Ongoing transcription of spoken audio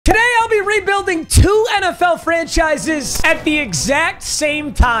rebuilding 2 NFL franchises at the exact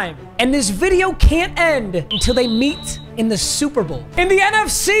same time. And this video can't end until they meet in the Super Bowl. In the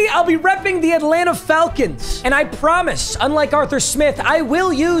NFC, I'll be repping the Atlanta Falcons. And I promise, unlike Arthur Smith, I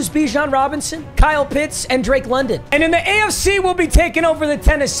will use Bijan Robinson, Kyle Pitts, and Drake London. And in the AFC, we'll be taking over the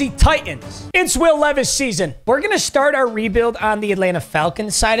Tennessee Titans. It's Will Levis season. We're going to start our rebuild on the Atlanta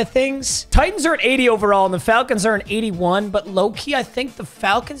Falcons side of things. Titans are at 80 overall, and the Falcons are at 81. But low-key, I think the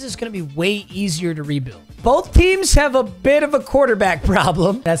Falcons is going to be way easier to rebuild. Both teams have a bit of a quarterback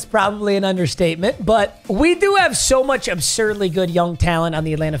problem. That's probably an understatement, but we do have so much absurdly good young talent on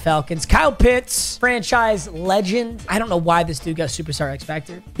the Atlanta Falcons. Kyle Pitts, franchise legend. I don't know why this dude got superstar X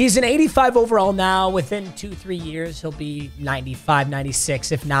Factor. He's an 85 overall now. Within 2-3 years, he'll be 95,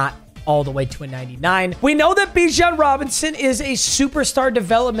 96, if not all the way to a 99. We know that Bijan Robinson is a superstar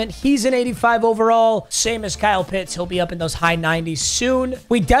development. He's an 85 overall, same as Kyle Pitts. He'll be up in those high 90s soon.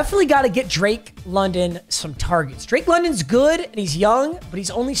 We definitely got to get Drake London some targets. Drake London's good and he's young, but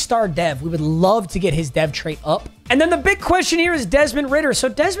he's only star dev. We would love to get his dev trait up. And then the big question here is Desmond Ridder. So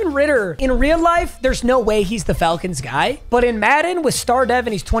Desmond Ridder, in real life, there's no way he's the Falcons guy. But in Madden, with star dev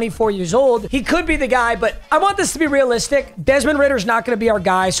and he's 24 years old, he could be the guy. But I want this to be realistic. Desmond Ridder's not going to be our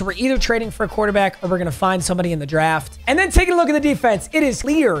guy. So we're either trading for a quarterback or we're going to find somebody in the draft. And then taking a look at the defense, it is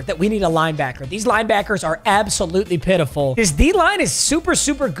clear that we need a linebacker. These linebackers are absolutely pitiful. This D-line is super,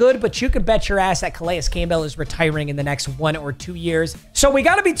 super good, but you can bet your ass that Calais Campbell is retiring in the next 1 or 2 years. So we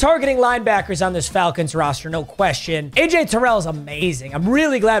got to be targeting linebackers on this Falcons roster, no question. AJ Terrell is amazing. I'm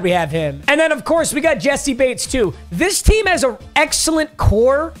really glad we have him. And then, of course, we got Jesse Bates, too. This team has an excellent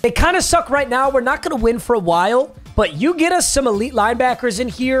core. They kind of suck right now. We're not going to win for a while. But you get us some elite linebackers in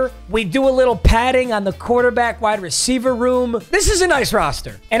here. We do a little padding on the quarterback wide receiver room. This is a nice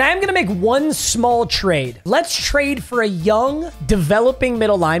roster. And I'm going to make one small trade. Let's trade for a young, developing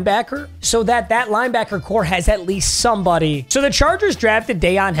middle linebacker so that that linebacker core has at least somebody. So the Chargers drafted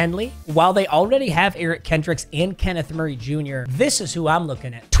Deion Henley while they already have Eric Kendricks and Kenneth Murray Jr. This is who I'm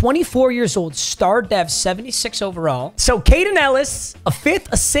looking at. 24 years old, star dev, 76 overall. So Caden Ellis, a 5th,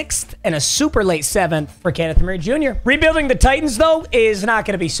 a 6th, and a super late 7th for Kenneth Murray Jr. Rebuilding the Titans, though, is not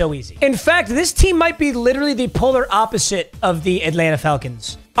going to be so easy. In fact, this team might be literally the polar opposite of the Atlanta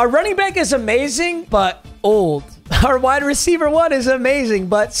Falcons. Our running back is amazing, but old. Our wide receiver 1 is amazing,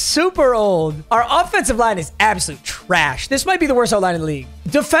 but super old. Our offensive line is absolute trash. This might be the worst O-line in the league.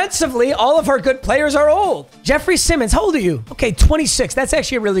 Defensively, all of our good players are old. Jeffrey Simmons, how old are you? Okay, 26. That's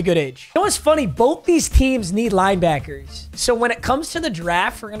actually a really good age. You know what's funny? Both these teams need linebackers. So when it comes to the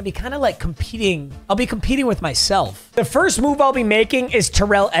draft, we're going to be kind of like competing. I'll be competing with myself. The first move I'll be making is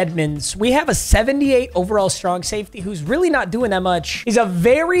Terrell Edmonds. We have a 78 overall strong safety who's really not doing that much. He's a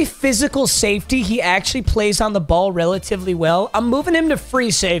very physical safety. He actually plays on the ball relatively well. I'm moving him to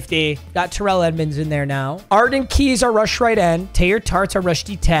free safety. Got Terrell Edmonds in there now. Arden Keys, our rush right end. Taylor Tart's our rush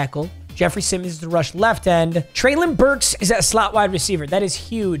D tackle. Jeffrey Simmons is the rush left end. Traylon Burks is at slot wide receiver. That is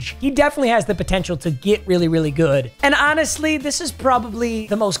huge. He definitely has the potential to get really, really good. And honestly, this is probably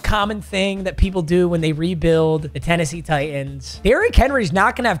the most common thing that people do when they rebuild the Tennessee Titans. Derrick Henry's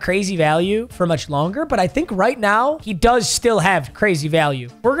not going to have crazy value for much longer, but I think right now he does still have crazy value.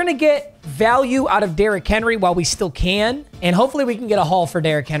 We're going to get value out of Derrick Henry while we still can. And hopefully we can get a haul for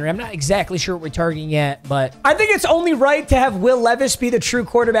Derrick Henry. I'm not exactly sure what we're targeting yet, but I think it's only right to have Will Levis be the true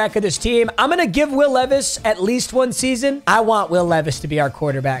quarterback of this team. I'm going to give Will Levis at least 1 season. I want Will Levis to be our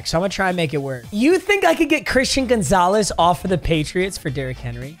quarterback, so I'm going to try and make it work. You think I could get Christian Gonzalez off of the Patriots for Derrick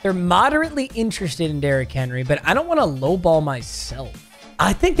Henry? They're moderately interested in Derrick Henry, but I don't want to lowball myself.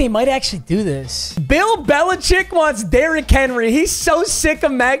 I think they might actually do this. Bill Belichick wants Derrick Henry. He's so sick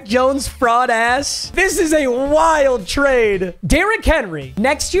of Mac Jones' fraud ass. This is a wild trade. Derrick Henry,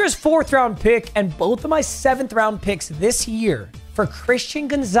 next year's 4th round pick, and both of my 7th round picks this year for Christian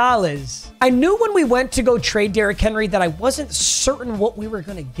Gonzalez. I knew when we went to go trade Derrick Henry that I wasn't certain what we were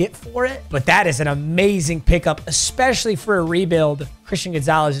going to get for it, but that is an amazing pickup, especially for a rebuild. Christian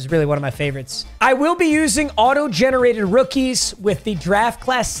Gonzalez is really one of my favorites. I will be using auto-generated rookies with the draft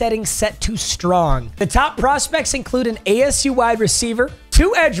class setting set to strong. The top prospects include an ASU wide receiver,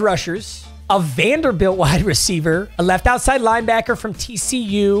 2 edge rushers, a Vanderbilt wide receiver, a left outside linebacker from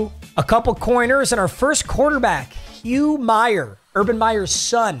TCU, a couple corners, and our first quarterback, Hugh Meyer. Urban Meyer's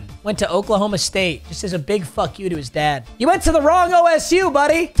son went to Oklahoma State. Just as a big fuck you to his dad. You went to the wrong OSU,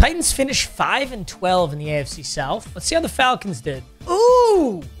 buddy. Titans finished 5-12 in the AFC South. Let's see how the Falcons did.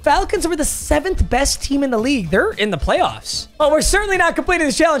 Ooh! Falcons were the 7th best team in the league. They're in the playoffs. Well, we're certainly not completing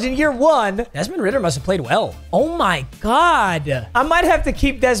this challenge in year 1. Desmond Ridder must have played well. Oh my God. I might have to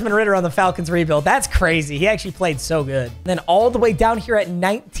keep Desmond Ridder on the Falcons rebuild. That's crazy. He actually played so good. And then all the way down here at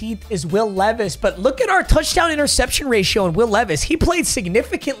 19th is Will Levis. But look at our touchdown interception ratio in Will Levis. He played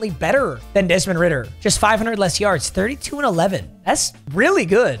significantly better than Desmond Ridder. Just 500 less yards, 32 and 11. That's really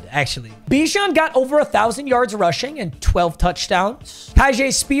good, actually. Bijan got over 1,000 yards rushing and 12 touchdowns.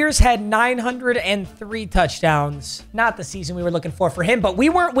 Tyjae Spears had 903 touchdowns. Not the season we were looking for him, but we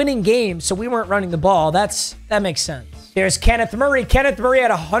weren't winning games, so we weren't running the ball. That makes sense. There's Kenneth Murray. Kenneth Murray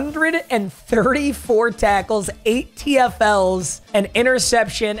had 134 tackles, 8 TFLs, an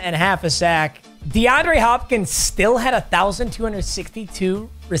interception, and half a sack. DeAndre Hopkins still had 1,262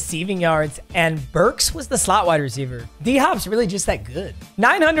 receiving yards, and Burks was the slot wide receiver. D-Hop's really just that good.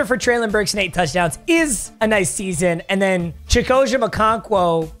 900 for Traylon Burks and 8 touchdowns is a nice season. And then Chikoja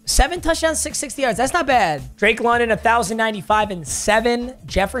Okonkwo, 7 touchdowns, 660 yards. That's not bad. Drake London, 1,095 and 7.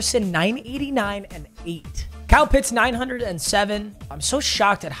 Jefferson, 989 and 8. Kyle Pitts, 907. I'm so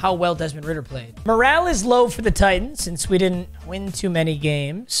shocked at how well Desmond Ridder played. Morale is low for the Titans since we didn't win too many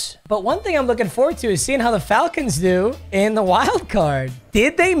games. But one thing I'm looking forward to is seeing how the Falcons do in the wild card.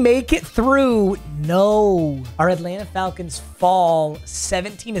 Did they make it through? No. Our Atlanta Falcons fall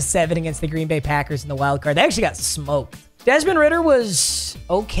 17-7 against the Green Bay Packers in the wild card. They actually got smoked. Desmond Ridder was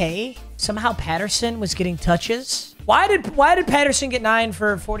okay. Somehow Patterson was getting touches. Why did Patterson get 9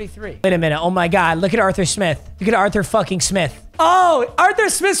 for 43? Wait a minute. Oh my God. Look at Arthur Smith. Look at Arthur fucking Smith. Oh, Arthur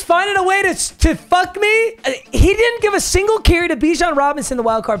Smith's finding a way to fuck me? He didn't give a single carry to Bijan Robinson in the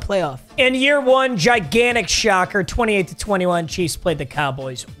wild card playoff. In year 1, gigantic shocker, 28-21, Chiefs played the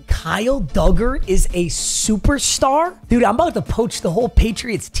Cowboys. Kyle Duggar is a superstar? Dude, I'm about to poach the whole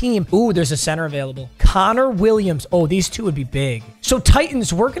Patriots team. Ooh, there's a center available. Connor Williams. Oh, these two would be big. So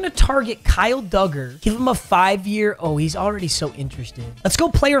Titans, we're going to target Kyle Duggar. Give him a 5-year. Oh, he's already so interested. Let's go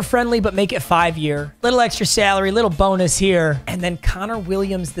player friendly, but make it 5-year. Little extra salary, little bonus here. And then Connor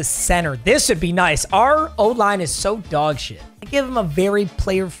Williams, the center. This would be nice. Our O-line is so dog shit. I give him a very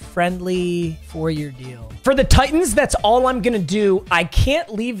player-friendly 4-year deal. For the Titans, that's all I'm going to do. I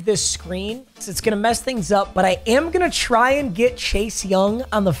can't leave this screen, so it's going to mess things up, but I am going to try and get Chase Young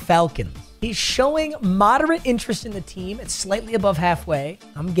on the Falcons. He's showing moderate interest in the team. It's slightly above halfway.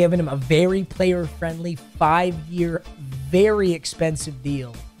 I'm giving him a very player-friendly 5-year, very expensive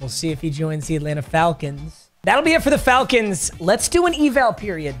deal. We'll see if he joins the Atlanta Falcons. That'll be it for the Falcons. Let's do an eval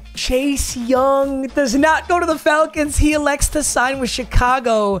period. Chase Young does not go to the Falcons. He elects to sign with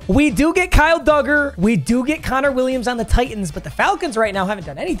Chicago. We do get Kyle Duggar. We do get Connor Williams on the Titans, but the Falcons right now haven't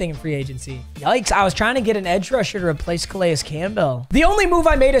done anything in free agency. Yikes, I was trying to get an edge rusher to replace Calais Campbell. The only move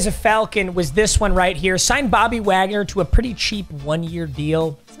I made as a Falcon was this one right here. Signed Bobby Wagner to a pretty cheap 1-year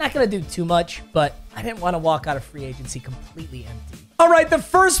deal. It's not going to do too much, but I didn't want to walk out of free agency completely empty. All right, the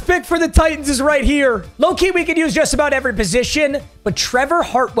first pick for the Titans is right here. Low-key, we could use just about every position, but Trevor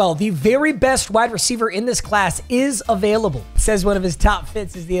Hartwell, the very best wide receiver in this class, is available. Says one of his top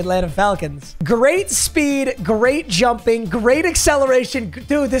fits is the Atlanta Falcons. Great speed, great jumping, great acceleration.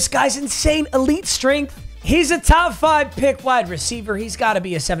 Dude, this guy's insane. Elite strength. He's a top 5 pick wide receiver. He's got to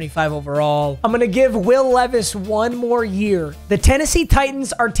be a 75 overall. I'm going to give Will Levis 1 more year. The Tennessee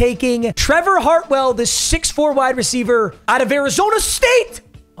Titans are taking Trevor Hartwell, the 6'4 wide receiver out of Arizona State.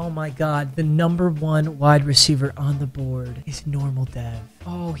 Oh my God, the #1 wide receiver on the board is Normal Dev.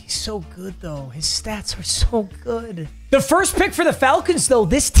 Oh, he's so good, though. His stats are so good. The first pick for the Falcons, though,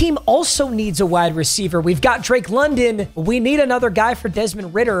 this team also needs a wide receiver. We've got Drake London. We need another guy for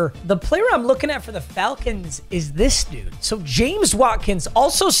Desmond Ridder. The player I'm looking at for the Falcons is this dude. So James Watkins,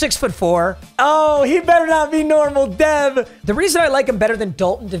 also 6'4". Oh, he better not be Normal Dev. The reason I like him better than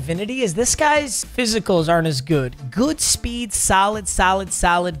Dalton Divinity is this guy's physicals aren't as good. Good speed, solid,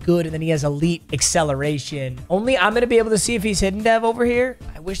 good. And then he has elite acceleration. Only I'm going to be able to see if he's hidden dev over here.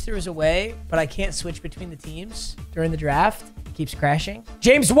 I wish there was a way, but I can't switch between the teams during the draft. It keeps crashing.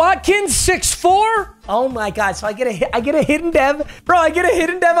 James Watkins, 6'4". Oh my God. So I get a hidden dev. Bro, I get a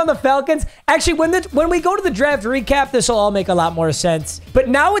hidden dev on the Falcons. Actually, when we go to the draft recap, this will all make a lot more sense. But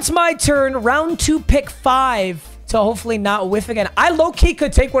now it's my turn. Round 2, pick 5. So hopefully not whiff again. I low-key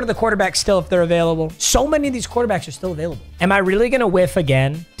could take one of the quarterbacks still if they're available. So many of these quarterbacks are still available. Am I really going to whiff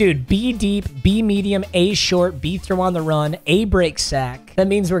again? Dude, B deep, B medium, A short, B throw on the run, A break sack. back. That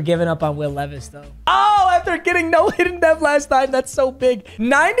means we're giving up on Will Levis, though. Oh, after getting no hidden dev last time, that's so big.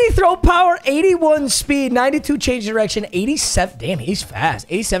 90 throw power, 81 speed, 92 change direction, 87. Damn, he's fast.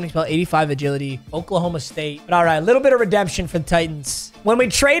 87 spell, 85 agility. Oklahoma State. But all right, a little bit of redemption for the Titans. When we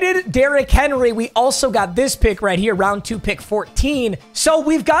traded Derrick Henry, we also got this pick right here, round 2, pick 14. So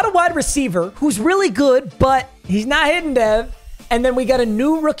we've got a wide receiver who's really good, but he's not hidden dev. And then we got a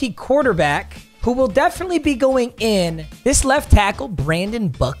new rookie quarterback who will definitely be going in. This left tackle, Brandon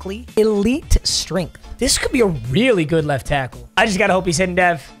Buckley, elite strength. This could be a really good left tackle. I just gotta hope he's hidden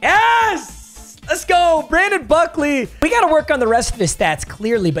dev. Yes! Let's go, Brandon Buckley. We got to work on the rest of his stats,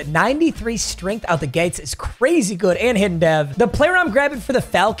 clearly, but 93 strength out the gates is crazy good and hidden dev. The player I'm grabbing for the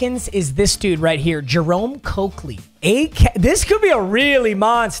Falcons is this dude right here, Jerome Coakley. This could be a really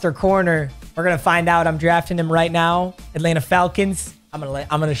monster corner. We're going to find out. I'm drafting him right now. Atlanta Falcons. I'm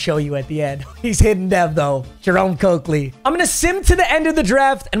gonna show you at the end. He's hidden dev, though. Jerome Coakley. I'm gonna sim to the end of the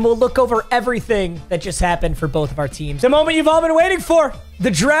draft, and we'll look over everything that just happened for both of our teams. The moment you've all been waiting for.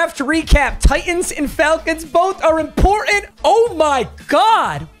 The draft recap. Titans and Falcons both are important. Oh my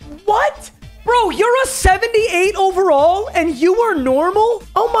God. What? Bro, you're a 78 overall, and you are normal?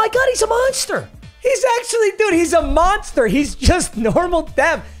 Oh my God, he's a monster. He's actually, dude, he's a monster. He's just normal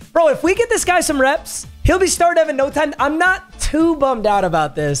dev. Bro, if we get this guy some reps, he'll be star dev in no time. I'm not too bummed out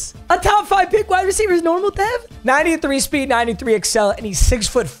about this. A top 5 pick wide receiver is normal dev? 93 speed, 93 excel, and he's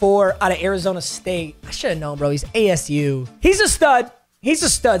 6'4" out of Arizona State. I should have known, bro. He's ASU. He's a stud. He's a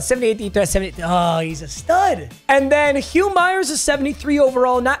stud. 78 deep threat, 78. Oh, he's a stud. And then Hugh Myers is 73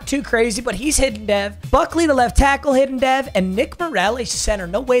 overall. Not too crazy, but he's hidden dev. Buckley, the left tackle, hidden dev. And Nick Morales, center.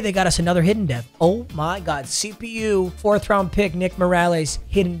 No way they got us another hidden dev. Oh my God. CPU, 4th round pick, Nick Morales,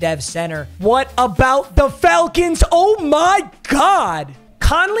 hidden dev center. What about the Falcons? Oh my God.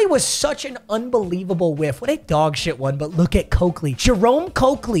 Conley was such an unbelievable whiff. What a dog shit one, but look at Coakley. Jerome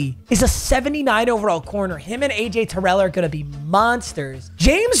Coakley is a 79 overall corner. Him and AJ Terrell are going to be monsters.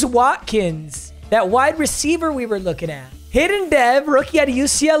 James Watkins, that wide receiver we were looking at. Hidden dev, rookie out of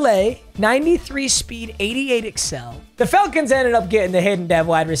UCLA, 93 speed, 88 excel. The Falcons ended up getting the hidden dev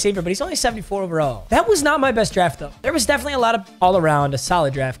wide receiver, but he's only 74 overall. That was not my best draft, though. There was definitely a lot of all-around, a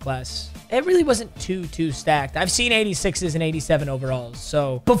solid draft class. It really wasn't too stacked. I've seen 86s and 87 overalls.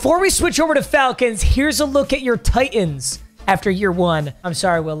 So before we switch over to Falcons, here's a look at your Titans after year 1. I'm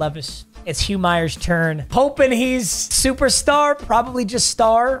sorry, Will Levis. It's Hugh Myers' turn. Hoping he's superstar, probably just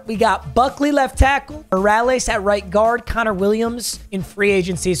star. We got Buckley left tackle, Morales at right guard, Connor Williams in free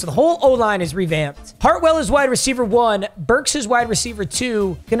agency. So the whole O-line is revamped. Hartwell is wide receiver 1. Burks is wide receiver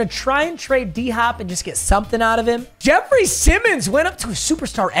 2. Gonna try and trade D-Hop and just get something out of him. Jeffrey Simmons went up to a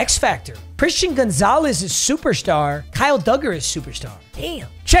superstar X Factor. Christian Gonzalez is superstar. Kyle Duggar is superstar. Damn.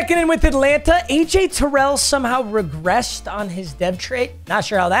 Checking in with Atlanta. AJ Terrell somehow regressed on his dev trait. Not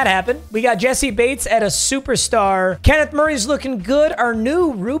sure how that happened. We got Jesse Bates at a superstar. Kenneth Murray's looking good. Our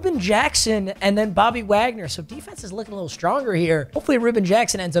new Ruben Jackson and then Bobby Wagner. So defense is looking a little stronger here. Hopefully Ruben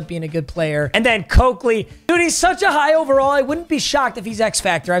Jackson ends up being a good player. And then Coakley. Dude, he's such a high overall. I wouldn't be shocked if he's X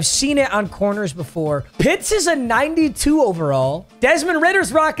Factor. I've seen it on corners before. Pitts is a 92 overall. Desmond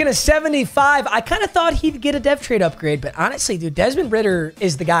Ritter's rocking a 75. I kind of thought he'd get a dev trade upgrade, but honestly, dude, Desmond Ritter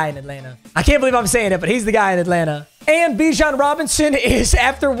is the guy in Atlanta. I can't believe I'm saying it, but he's the guy in Atlanta. And Bijan Robinson is,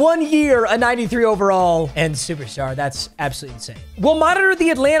 after 1 year, a 93 overall and superstar. That's absolutely insane. We'll monitor the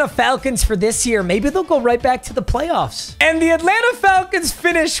Atlanta Falcons for this year. Maybe they'll go right back to the playoffs. And the Atlanta Falcons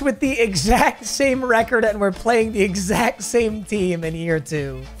finish with the exact same record, and we're playing the exact same team in year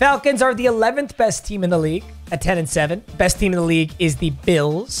 2. Falcons are the 11th best team in the league at 10-7. Best team in the league is the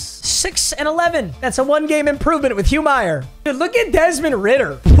Bills, 6-11. That's a 1-game improvement with Hugh Meyer. Dude, look at Desmond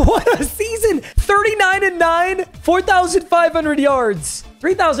Ritter. What a season. 39-9, 4,500 yards.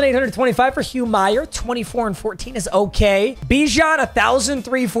 3,825 for Hugh Meyer. 24-14 is okay. Bijan,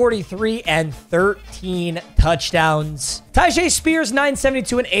 1,343 and 13 touchdowns. Tajay Spears,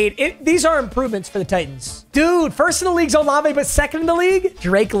 972 and 8. These are improvements for the Titans. Dude, first in the league's Olave, but second in the league,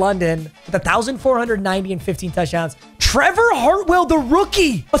 Drake London with 1,490 and 15 touchdowns. Trevor Hartwell, the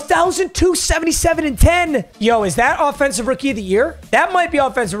rookie, 1,277 and 10. Yo, is that offensive rookie of the year? That might be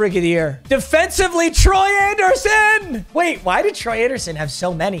offensive rookie of the year. Defensively, Troy Anderson. Wait, why did Troy Anderson have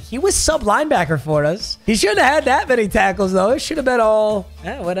so many? He was sub linebacker for us. He shouldn't have had that many tackles, though. It should have been all,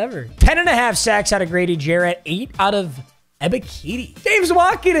 whatever. 10.5 sacks out of Grady Jarrett, 8 out of Ebikidi. James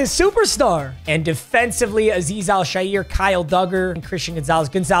Watkins is superstar. And defensively, Aziz Al-Shair, Kyle Duggar, and Christian Gonzalez.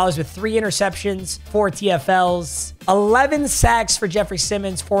 Gonzalez with 3 interceptions, 4 TFLs, 11 sacks for Jeffrey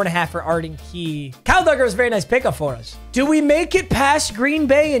Simmons, 4.5 for Arden Key. Kyle Duggar was a very nice pickup for us. Do we make it past Green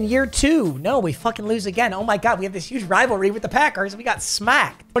Bay in year 2? No, we fucking lose again. Oh my God, we have this huge rivalry with the Packers. We got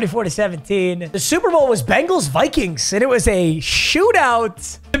smacked. 24-17. The Super Bowl was Bengals-Vikings, and it was a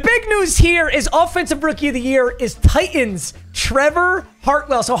shootout. The big news here is Offensive Rookie of the Year is Titans Trevor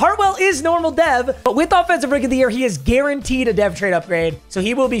Hartwell. So Hartwell is normal dev, but with Offensive Rookie of the Year, he is guaranteed a dev trade upgrade. So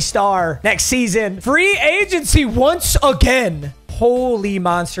he will be star next season. Free agency once again. Holy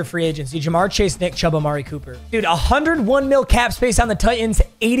monster free agency. Jamar Chase, Nick Chubb, Amari Cooper. Dude, 101 mil cap space on the Titans,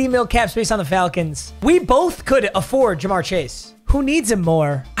 80 mil cap space on the Falcons. We both could afford Jamar Chase. Who needs him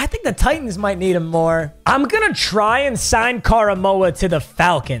more? I think the Titans might need him more. I'm going to try and sign Karamoa to the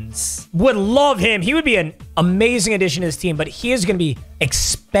Falcons. Would love him. He would be an amazing addition to this team, but he is going to be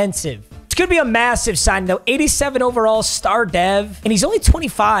expensive. It's going to be a massive sign, though. 87 overall, star dev, and he's only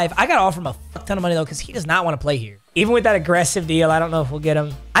 25. I got to offer him a fuck ton of money, though, because he does not want to play here. Even with that aggressive deal, I don't know if we'll get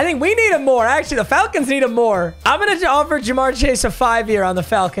him. I think we need him more. Actually, the Falcons need him more. I'm going to offer Jamar Chase a 5-year on the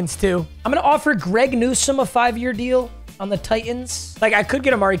Falcons, too. I'm going to offer Greg Newsome a 5-year deal on the Titans. Like, I could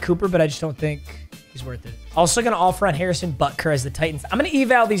get Amari Cooper, but I just don't think he's worth it. Also going to offer on Harrison Butker as the Titans. I'm going to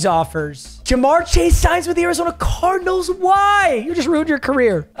eval these offers. Jamar Chase signs with the Arizona Cardinals. Why? You just ruined your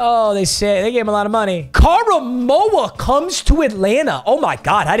career. Oh, they gave him a lot of money. Karamoa comes to Atlanta. Oh my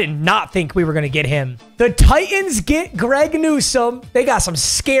God, I did not think we were going to get him. The Titans get Greg Newsome. They got some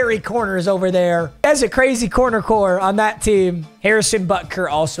scary corners over there. That's a crazy corner core on that team. Harrison Butker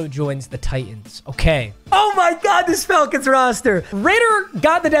also joins the Titans. Okay. Oh my God, this Falcons roster. Ritter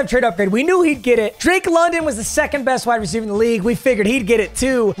got the depth trade upgrade. We knew he'd get it. Drake London was the 2nd best wide receiver in the league. We figured he'd get it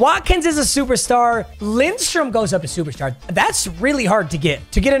too. Watkins is a superstar. Lindstrom goes up to superstar. That's really hard to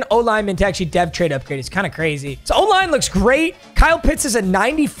get. To get an O-lineman to actually dev trade upgrade is kind of crazy. So O-line looks great. Kyle Pitts is a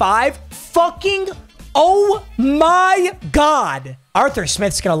 95. Fucking oh my God. Arthur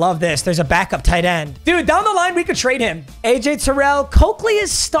Smith's going to love this. There's a backup tight end. Dude, down the line, we could trade him. AJ Terrell. Coakley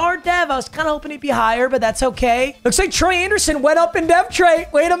is star dev. I was kind of hoping he'd be higher, but that's okay. Looks like Troy Anderson went up in dev trade.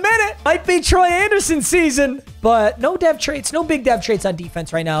 Wait a minute. Might be Troy Anderson season. But no dev traits. No big dev traits on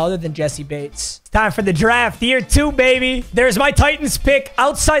defense right now other than Jesse Bates. It's time for the draft. Year 2, baby. There's my Titans pick.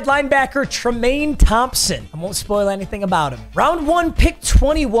 Outside linebacker Tremaine Thompson. I won't spoil anything about him. Round 1, pick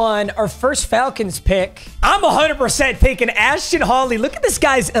 21. Our first Falcons pick. I'm 100% taking Ashton Hawley. Look at this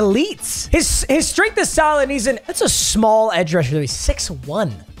guy's elites. His strength is solid. That's a small edge rusher. He's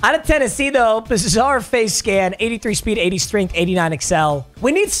 6'1". Out of Tennessee, though, bizarre face scan, 83 speed, 80 strength, 89 excel.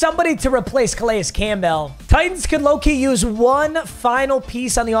 We need somebody to replace Calais Campbell. Titans could low-key use one final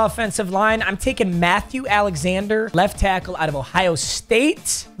piece on the offensive line. I'm taking Matthew Alexander, left tackle out of Ohio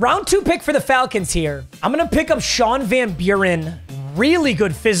State. Round 2 pick for the Falcons here. I'm going to pick up Sean Van Buren. Really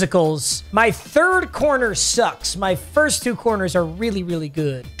good physicals. My 3rd corner sucks. My first 2 corners are really, really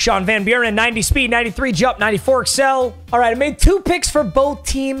good. Sean Van Buren, 90 speed, 93 jump, 94 excel. All right, I made 2 picks for both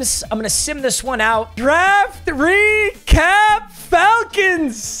teams. I'm going to sim this one out. Draft recap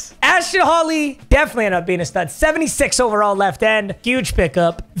Falcons. Ashton Hawley definitely ended up being a stud. 76 overall left end. Huge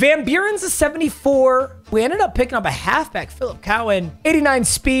pickup. Van Buren's a 74. We ended up picking up a halfback, Philip Cowan. 89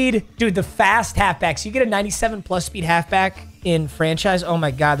 speed. Dude, the fast halfbacks. You get a 97 plus speed halfback in franchise. Oh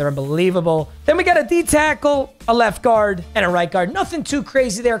my God, they're unbelievable. Then we got a D tackle, a left guard, and a right guard. Nothing too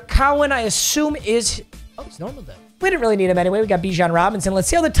crazy there. Cowan, I assume, is... Oh, it's normal then. We didn't really need him anyway. We got Bijan Robinson. Let's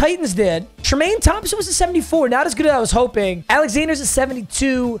see how the Titans did. Tremaine Thompson was a 74. Not as good as I was hoping. Alexander's a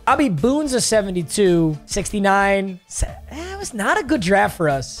 72. Abby Boone's a 72. 69. That was not a good draft for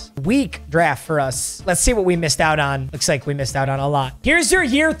us. Weak draft for us. Let's see what we missed out on. Looks like we missed out on a lot. Here's your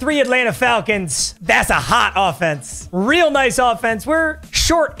year 3 Atlanta Falcons. That's a hot offense. Real nice offense. We're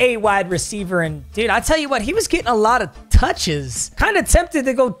short A wide receiver. And dude, I tell you what, he was getting a lot of touches. Kind of tempted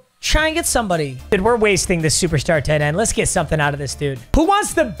to go try and get somebody. Dude, we're wasting this superstar tight end. Let's get something out of this dude. Who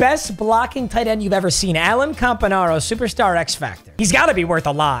wants the best blocking tight end you've ever seen? Alan Campanaro, superstar X Factor. He's got to be worth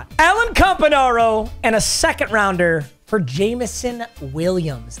a lot. Alan Campanaro and a 2nd rounder for Jameson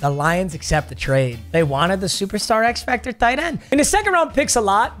Williams. The Lions accept the trade. They wanted the superstar X Factor tight end. And the 2nd round picks a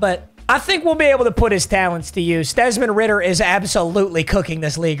lot, but I think we'll be able to put his talents to use. Desmond Ritter is absolutely cooking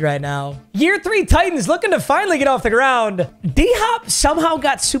this league right now. Year 3 Titans looking to finally get off the ground. D-Hop somehow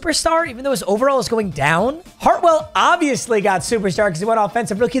got superstar, even though his overall is going down. Hartwell obviously got superstar because he won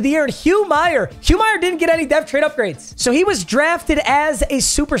Offensive Rookie of the Year. And Hugh Meyer didn't get any depth trade upgrades. So he was drafted as a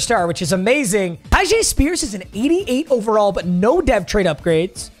superstar, which is amazing. Tyjae Spears is an 88 overall, but no depth trade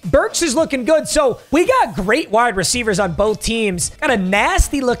upgrades. Burks is looking good. So we got great wide receivers on both teams. Got a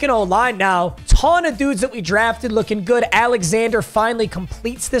nasty looking O-line now. Ton of dudes that we drafted looking good. Alexander finally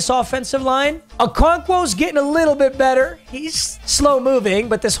completes this offensive line. Okonkwo's getting a little bit better. He's slow moving,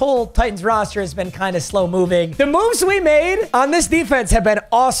 but this whole Titans roster has been kind of slow moving. The moves we made on this defense have been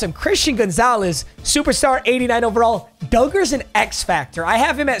awesome. Christian Gonzalez, superstar, 89 overall. Duggar's an X factor. I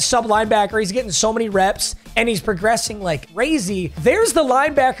have him at sub linebacker. He's getting so many reps and he's progressing like crazy. There's the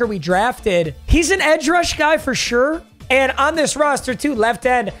linebacker we drafted. He's an edge rush guy for sure. And on this roster too, left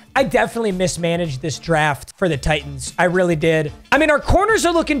end, I definitely mismanaged this draft for the Titans. I really did. I mean, our corners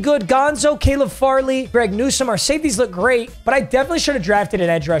are looking good. Gonzo, Caleb Farley, Greg Newsome, our safeties look great, but I definitely should have drafted an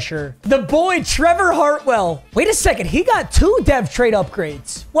edge rusher. The boy, Trevor Hartwell. Wait a second, he got 2 dev trade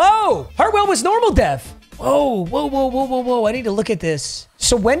upgrades. Whoa, Hartwell was normal dev. Whoa, whoa, whoa, whoa, whoa, whoa. I need to look at this.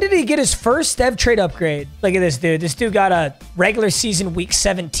 So when did he get his first dev trade upgrade? Look at this dude. This dude got a regular season week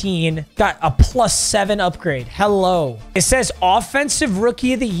 17. Got a +7 upgrade. Hello. It says offensive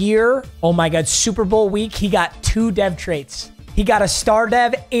rookie of the year. Oh my God. Super Bowl week. He got 2 dev traits. He got a star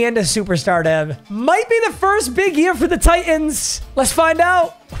dev and a superstar dev. Might be the first big year for the Titans. Let's find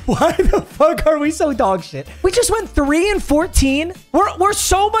out. Why the fuck are we so dog shit? We just went 3-14. We're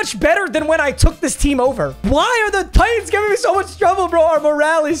so much better than when I took this team over. Why are the Titans giving me so much trouble, bro? Our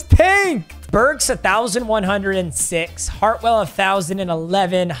morale is tanked. Burks 1,106. Hartwell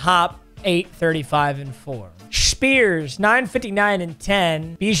 1,011. Hop 835 and 4. Spears 959 and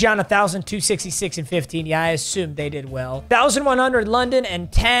 10. Bijan 1,266 and 15. Yeah, I assumed they did well. 1,100 London and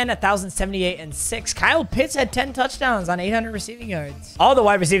 10. 1,078 and 6. Kyle Pitts had 10 touchdowns on 800 receiving yards. All the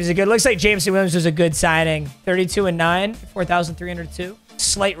wide receivers are good. Looks like Jameson Williams was a good signing. 32 and 9. 4,302.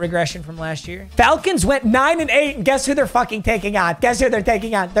 Slight regression from last year. Falcons went 9 and 8, and guess who they're fucking taking on? Guess who they're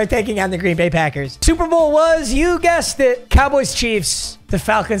taking on? They're taking on the Green Bay Packers. Super Bowl was, you guessed it, Cowboys Chiefs. The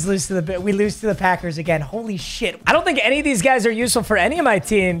Falcons lose to we lose to the Packers again. Holy shit. I don't think any of these guys are useful for any of my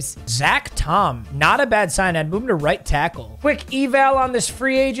teams. Zach Tom, not a bad sign. I'd move him to right tackle. Quick eval on this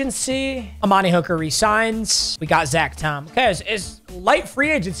free agency. Amani Hooker resigns. We got Zach Tom. Okay, it's light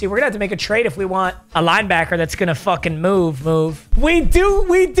free agency. We're gonna have to make a trade if we want a linebacker that's gonna fucking move. We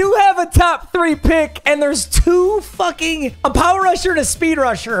do have a top 3 pick, and there's 2 fucking, a power rusher and a speed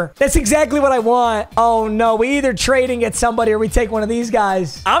rusher. That's exactly what I want. Oh no, we either trade and get somebody or we take one of these guys.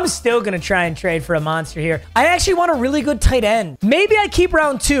 I'm still gonna try and trade for a monster here. I actually want a really good tight end. Maybe I keep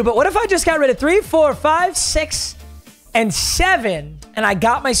round 2, but what if I just got rid of 3, 4, 5, 6, and 7, and I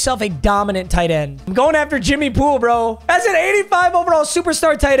got myself a dominant tight end? I'm going after Jimmy Poole, bro. That's an 85 overall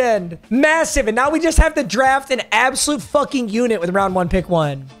superstar tight end. Massive. And now we just have to draft an absolute fucking unit with round 1, pick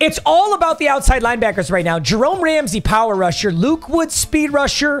 1. It's all about the outside linebackers right now. Jerome Ramsey, power rusher. Luke Wood, speed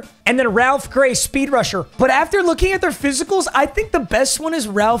rusher. And then Ralph Gray, speed rusher. But after looking at their physicals, I think the best one is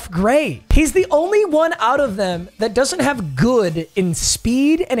Ralph Gray. He's the only one out of them that doesn't have good in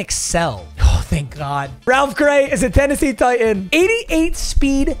speed and excel. Oh, thank God. Ralph Gray is a Tennessee Titan. 88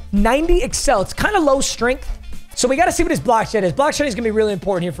 speed, 90 excel. It's kind of low strength. So we got to see what his block shed is. Block shed is going to be really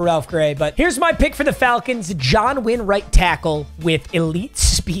important here for Ralph Gray. But here's my pick for the Falcons. John Wynn, right tackle with elite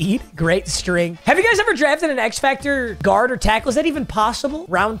speed, great strength. Have you guys ever drafted an X Factor guard or tackle? Is that even possible?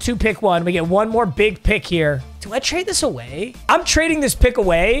 Round 2, pick 1. We get one more big pick here. Do I trade this away? I'm trading this pick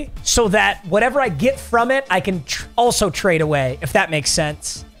away so that whatever I get from it, I can also trade away, if that makes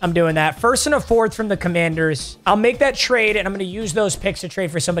sense. I'm doing that. 1st and a 4th from the Commanders. I'll make that trade, and I'm going to use those picks to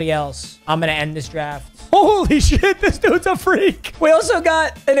trade for somebody else. I'm going to end this draft. Holy shit, this dude's a freak. We also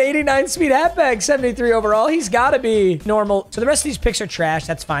got an 89 speed halfback, 73 overall. He's got to be normal. So the rest of these picks are trash.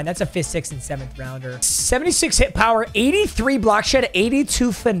 That's fine. That's a 5th, 6th, and 7th rounder. 76 hit power, 83 block shed,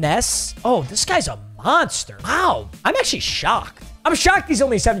 82 finesse. Oh, this guy's a monster. Wow. I'm actually shocked. I'm shocked he's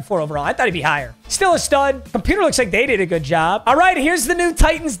only 74 overall. I thought he'd be higher. Still a stud. Computer looks like they did a good job. All right, here's the new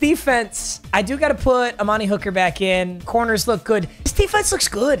Titans defense. I do got to put Amani Hooker back in. Corners look good. This defense looks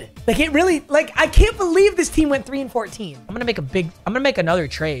good. Like, it really, like, I can't believe this team went 3-14. I'm going to make another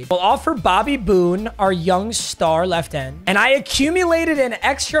trade. We'll offer Bobby Boone, our young star left end. And I accumulated an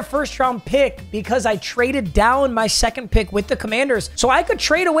extra 1st round pick because I traded down my 2nd pick with the Commanders. So I could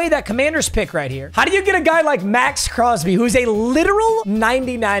trade away that Commanders pick right here. How do you get a guy like Max Crosby, who's a literal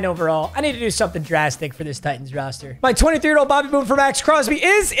 99 overall? I need to do something drastic for this Titans roster. My 23-year-old Bobby Boone for Max Crosby.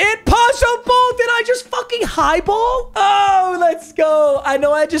 Is it possible? Did I just fucking highball? Oh, let's go. I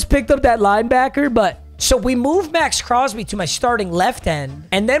know I just picked up that linebacker, but so we move Max Crosby to my starting left end,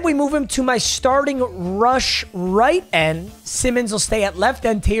 and then we move him to my starting rush right end. Simmons will stay at left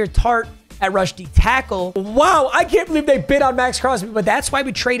end. Taylor Tart at rush D tackle. Wow, I can't believe they bid on Max Crosby, but that's why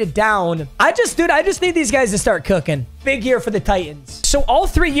we traded down. I just need these guys to start cooking. Big year for the Titans. So all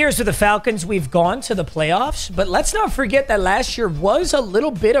 3 years of the Falcons, we've gone to the playoffs, but let's not forget that last year was a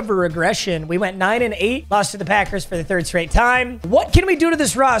little bit of a regression. We went 9-8, lost to the Packers for the 3rd straight time. What can we do to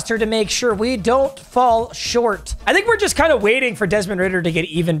this roster to make sure we don't fall short? I think we're just kind of waiting for Desmond Ridder to get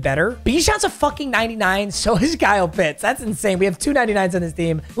even better. Bijan's a fucking 99, so is Kyle Pitts. That's insane. We have 2 99s on this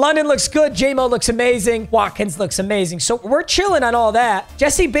team. London looks good. J-Mo looks amazing. Watkins looks amazing. So we're chilling on all that.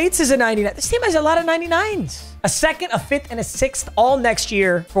 Jesse Bates is a 99. This team has a lot of 99s. A 2nd, a 5th, and a 6th all next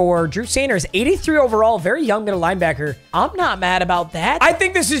year for Drew Sanders. 83 overall, very young middle linebacker. I'm not mad about that. I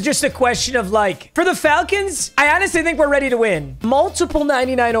think this is just a question of like, for the Falcons, I honestly think we're ready to win. Multiple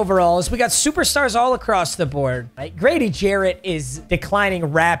 99 overalls. We got superstars all across the board. Right? Grady Jarrett is declining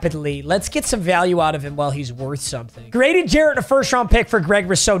rapidly. Let's get some value out of him while he's worth something. Grady Jarrett, a 1st-round pick for Greg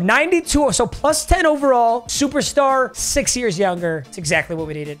Rousseau. 92, so plus 10 overall. Superstar, 6 years younger. It's exactly what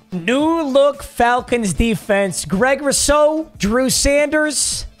we needed. New look Falcons defense. Greg Rousseau, Drew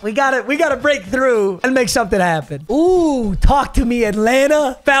Sanders. We gotta break through and make something happen. Ooh, talk to me,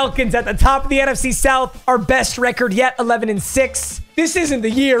 Atlanta. Falcons at the top of the NFC South. Our best record yet, 11-6. This isn't the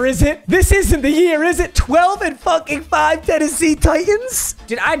year, is it? This isn't the year, is it? 12-5 Tennessee Titans?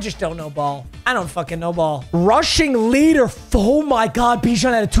 Dude, I just don't know ball. I don't fucking know ball. Rushing leader. Oh my God,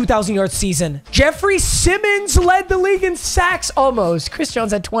 Bijan had a 2,000-yard season. Jeffrey Simmons led the league in sacks almost. Chris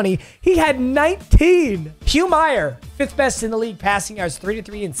Jones had 20. He had 19. Hugh Meyer, 5th best in the league passing yards,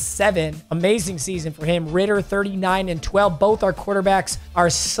 3-3-7. Amazing season for him. Ritter, 39-12. Both our quarterbacks are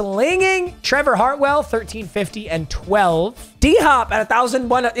slinging. Trevor Hartwell, 1350-12. D-Hop at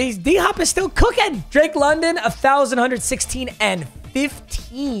 1,001. D-Hop is still cooking. Drake London, 1,116-15.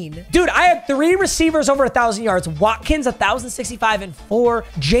 Dude, I had 3 receivers over 1,000 yards. Watkins, 1,065-4.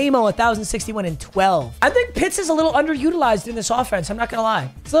 J-Mo, 1,061-12. I think Pitts is a little underutilized in this offense. I'm not going to lie.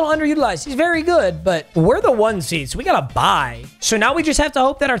 He's a little underutilized. He's very good, but we're the 1 seed, so we got to buy. So now we just have to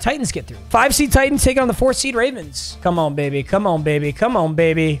hope that our Titans get through. 5 seed Titans taking on the 4 seed Ravens. Come on, baby. Come on, baby. Come on,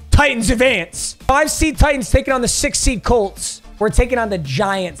 baby. Titans advance. 5 seed Titans taking on the 6 seed Colts. We're taking on the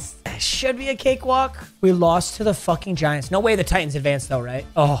Giants. Should be a cakewalk. We lost to the fucking Giants. No way the Titans advanced though, right?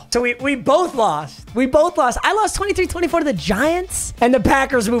 Oh, so we both lost. We both lost. I lost 23-24 to the Giants, and the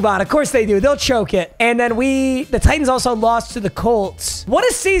Packers move on. Of course they do. They'll choke it. And then the Titans also lost to the Colts. What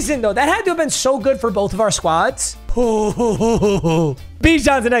a season though. That had to have been so good for both of our squads.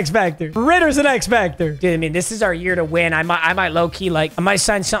 Bijan's an X Factor. Ritter's an X Factor. Dude, I mean, this is our year to win. I might low-key, like, I might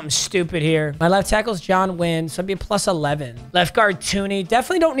sign something stupid here. My left tackle's John Wynn, so it'd be a plus 11. Left guard, Tooney.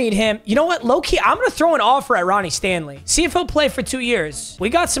 Definitely don't need him. You know what? Low-key, I'm going to throw an offer at Ronnie Stanley. See if he'll play for 2 years. We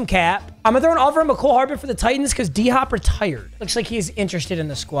got some cap. I'm going to throw an offer at McCole Hardman for the Titans because D-Hop retired. Looks like he's interested in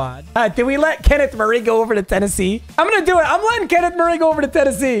the squad. Did we let Kenneth Murray go over to Tennessee? I'm going to do it. I'm letting Kenneth Murray go over to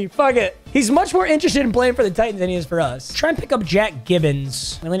Tennessee. Fuck it. He's much more interested in playing for the Titans than he is for us. Try and pick up Jack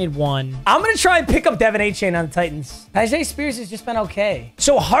Gibbons. We only need 1. I'm going to try and pick up Devin A-Chain on the Titans. Tajay Spears has just been okay.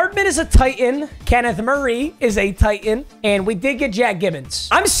 So Hardman is a Titan. Kenneth Murray is a Titan. And we did get Jack Gibbons.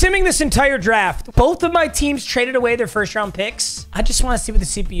 I'm simming this entire draft. Both of my teams traded away their 1st-round picks. I just want to see what the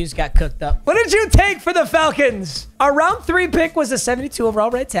CPUs got cooked up. What did you take for the Falcons? Our round 3 pick was a 72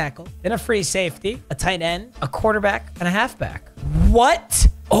 overall right tackle, then a free safety, a tight end, a quarterback, and a halfback. What?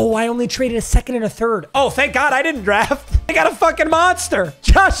 Oh, I only traded a 2nd and a 3rd. Oh, thank God I didn't draft. I got a fucking monster.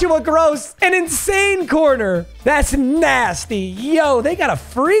 Joshua Gross, an insane corner. That's nasty. Yo, they got a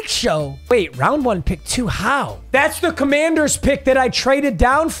freak show. Wait, round 1, pick 2, how? That's the Commanders pick that I traded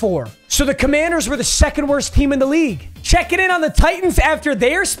down for. So the Commanders were the 2nd worst team in the league. Checking in on the Titans after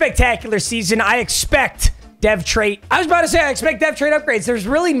their spectacular season, I expect dev trait. I was about to say, I expect dev trait upgrades. There's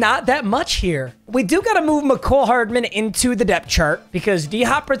really not that much here. We do got to move McCole Hardman into the depth chart because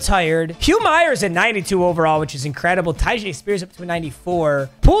D-Hop retired. Hugh Meyer's at 92 overall, which is incredible. Tajay Spears up to 94.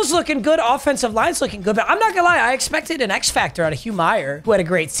 Pool's looking good. Offensive line's looking good. But I'm not going to lie. I expected an X factor out of Hugh Meyer, who had a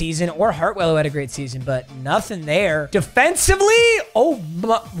great season, or Hartwell, who had a great season, but nothing there. Defensively, oh,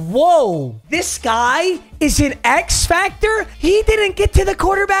 whoa. This guy is an X factor. He didn't get to the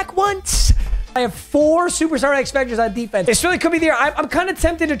quarterback once. I have 4 superstar X Factors on defense. This really could be there. I'm kind of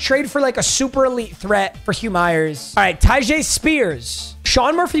tempted to trade for like a super elite threat for Hugh Myers. All right, Tajay Spears.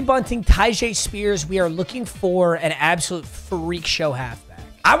 Sean Murphy Bunting, Tajay Spears. We are looking for an absolute freak show halfback.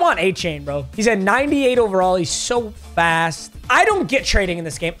 I want A-Chain, bro. He's at 98 overall. He's so fast. I don't get trading in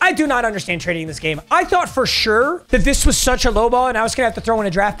this game. I do not understand trading in this game. I thought for sure that this was such a low ball and I was going to have to throw in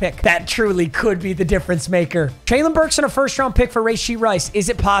a draft pick. That truly could be the difference maker. Traylon Burks in a 1st-round pick for Rashee Rice. Is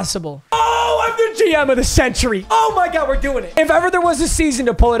it possible? Oh, I'm the GM of the century. Oh my God, we're doing it. If ever there was a season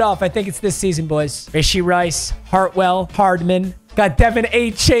to pull it off, I think it's this season, boys. Rashee Rice, Hartwell, Hardman, Got Devin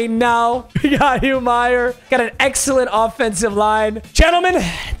A-Chain now. We got Hugh Meyer. Got an excellent offensive line. Gentlemen,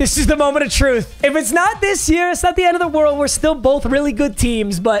 this is the moment of truth. If it's not this year, it's not the end of the world. We're still both really good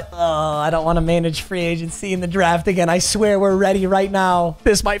teams, but I don't want to manage free agency in the draft again. I swear we're ready right now.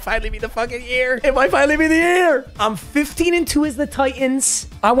 This might finally be the fucking year. It might finally be the year. I'm 15-2 as the Titans.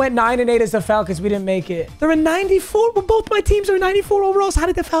 I went 9-8 as the Falcons. We didn't make it. They're a 94. Well, both my teams are 94 overalls. How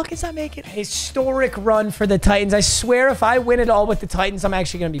did the Falcons not make it? Historic run for the Titans. I swear if I win it all with the Titans, I'm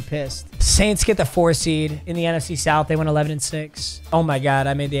actually going to be pissed. Saints get the 4 seed in the NFC South. They went 11-6. Oh my God,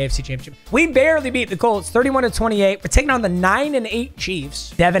 I made the AFC Championship. We barely beat the Colts, 31-28. We're taking on the 9-8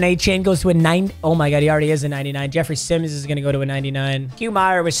 Chiefs. Devin A-Chain goes to a 9. Oh my God, he already is a 99. Jeffrey Simmons is going to go to a 99. Hugh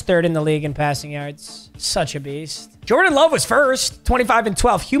Meyer was 3rd in the league in passing yards. Such a beast. Jordan Love was 1st,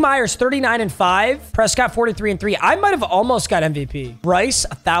 25-12. Hugh Meyer's 39-5. Prescott 43-3. I might have almost got MVP. Bryce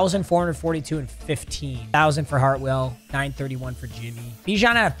 1,442 and 15. 1,000 for Hartwell. 931 for Jimmy.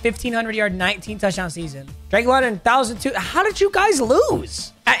 Bijan had a 1,500-yard, 19-touchdown season. Drake London 1,002. How did you guys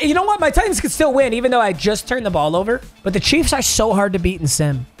lose? You know what? My Titans could still win, even though I just turned the ball over. But the Chiefs are so hard to beat in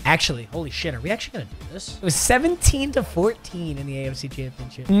Sim. Actually, holy shit, are we actually going to do this? It was 17-14 in the AFC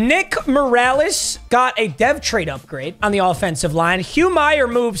Championship. Nick Morales got a dev trade upgrade on the offensive line. Hugh Meyer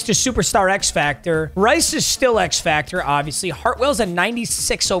moves to Superstar X Factor. Rice is still X Factor, obviously. Hartwell's a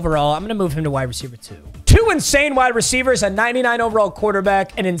 96 overall. I'm going to move him to wide receiver 2. 2 insane wide receivers, a 99 overall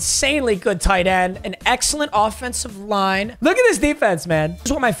quarterback, an insanely good tight end, an excellent offensive line. Look at this defense, man. This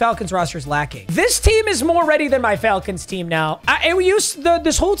is what my Falcons roster is lacking. This team is more ready than my Falcons team now.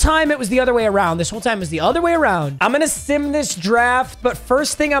 This whole time, it was the other way around. This whole time was the other way around. I'm going to sim this draft, but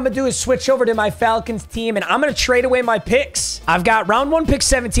first thing I'm going to do is switch over to my Falcons team, and I'm going to trade away my picks. I've got round 1, pick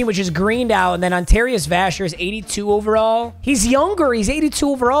 17, which is greened out, and then Ontarius Vasher is 82 overall. He's younger. He's 82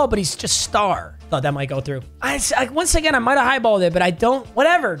 overall, but he's just star. Thought that might go through. Once again, I might have highballed it, but I don't.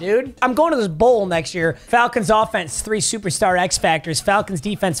 Whatever, dude. I'm going to this bowl next year. Falcons offense, 3 superstar X factors. Falcons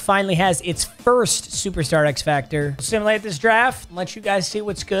defense finally has its first superstar X factor. Simulate this draft and let you guys see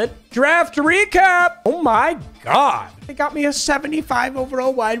what's good. Draft recap. Oh my God. They got me a 75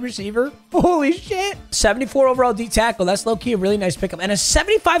 overall wide receiver. Holy shit. 74 overall D tackle. That's low key a really nice pickup. And a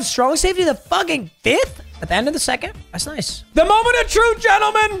 75 strong safety, the fucking 5th? At the end of the second? That's nice. The moment of truth,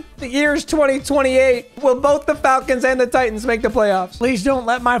 gentlemen! The year's 2028. Will both the Falcons and the Titans make the playoffs? Please don't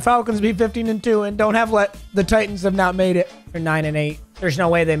let my Falcons be 15-2 and don't have let the Titans have not made it. They're 9-8. There's no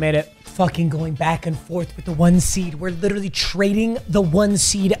way they made it. Fucking going back and forth with the 1 seed. We're literally trading the 1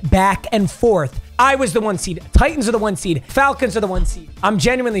 seed back and forth. I was the 1 seed. Titans are the 1 seed. Falcons are the 1 seed. I'm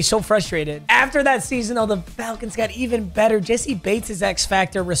genuinely so frustrated. After that season, though, the Falcons got even better. Jesse Bates is X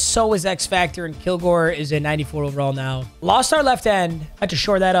Factor. Rousseau is X Factor. And Kilgore is a 94 overall now. Lost our left end. Had to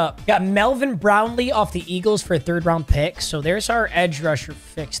shore that up. Got Melvin Brownlee off the Eagles for a 3rd round pick. So there's our edge rusher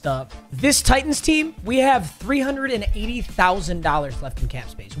fixed up. This Titans team, we have $380,000 left in cap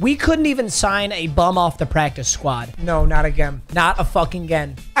space. We couldn't even sign a bum off the practice squad. No, not again. Not a fucking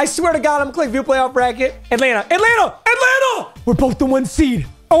again. I swear to God, I'm clicking view playoff bracket. Atlanta. We're both the 1 seed.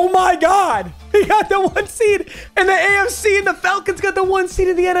 Oh my God. We got the 1 seed in the AFC and the Falcons got the 1 seed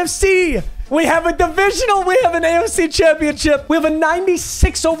in the NFC. We have a divisional. We have an AFC championship. We have a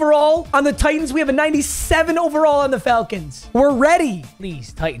 96 overall on the Titans. We have a 97 overall on the Falcons. We're ready.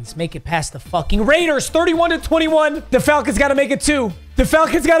 Please, Titans, make it past the fucking Raiders. 31-21. The Falcons got to make it 2. The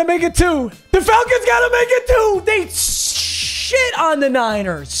Falcons got to make it 2. The Falcons got to make it 2. They shit on the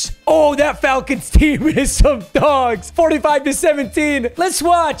Niners. Oh, that Falcons team is some dogs. 45-17. Let's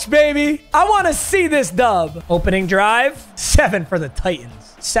watch, baby. I want to see this dub. Opening drive. 7 for the Titans.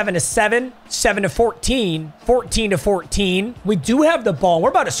 7-7, 7-14, 14-14. We do have the ball. We're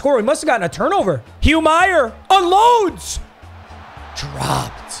about to score. We must have gotten a turnover. Hugh Meyer unloads.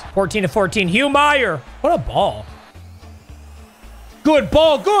 Dropped. 14-14. Hugh Meyer. What a ball. Good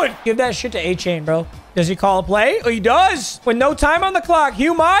ball. Good. Give that shit to A-Chain, bro. Does he call a play? Oh, he does. With no time on the clock,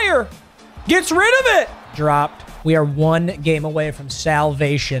 Hugh Meyer gets rid of it. Dropped. We are 1 game away from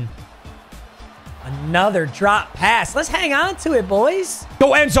salvation. Another drop pass. Let's hang on to it, boys.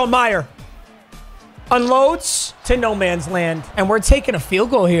 Go end zone, Meyer. Unloads to no man's land. And we're taking a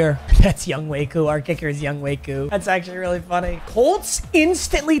field goal here. That's Young Waku. Our kicker is Young Waku. That's actually really funny. Colts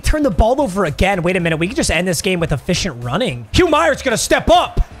instantly turn the ball over again. Wait a minute. We can just end this game with efficient running. Hugh Meyer's going to step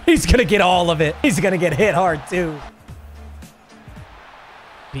up. He's going to get all of it. He's going to get hit hard, too.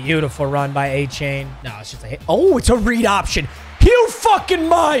 Beautiful run by A-Chain. No, it's just a hit. Oh, it's a read option. Hugh fucking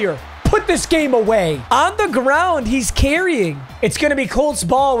Meyer. put this game away. On the ground, he's carrying. It's going to be Colts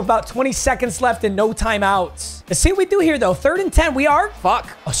ball with about 20 seconds left and no timeouts. Let's see what we do here, though. 3rd and 10. We are,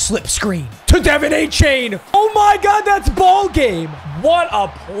 a slip screen to Devin A-Chain. Oh, my God, that's ball game. What a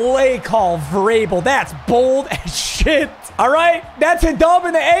play call, Vrabel. That's bold as shit. All right, that's a dub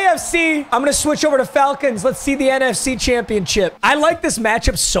in the AFC. I'm going to switch over to Falcons. Let's see the NFC Championship. I like this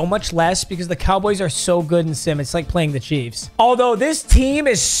matchup so much less because the Cowboys are so good in sim. It's like playing the Chiefs. Although this team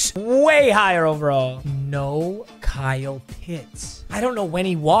is way higher overall. No Kyle Pitts. I don't know when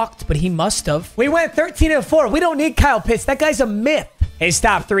he walked, but he must have. We went 13-4. We don't need Kyle Pitts. That guy's a myth. His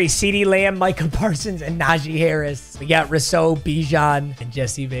top 3, CeeDee Lamb, Micah Parsons, and Najee Harris. We got Rousseau, Bijan, and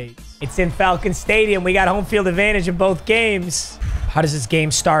Jesse Bates. It's in Falcon Stadium. We got home field advantage in both games. How does this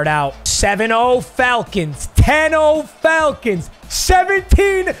game start out? 7-0 Falcons, 10-0 Falcons,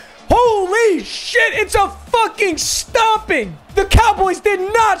 17. Holy shit, it's a fucking stomping. The Cowboys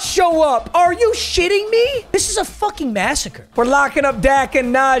did not show up. Are you shitting me? This is a fucking massacre. We're locking up Dak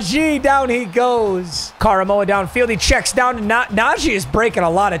and Najee. Down he goes. Karamoa downfield. He checks down to Najee is breaking a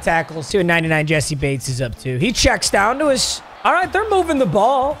lot of tackles. 299 Jesse Bates is up too. He checks down to us. All right, they're moving the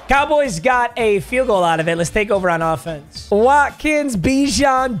ball. Cowboys got a field goal out of it. Let's take over on offense. Watkins,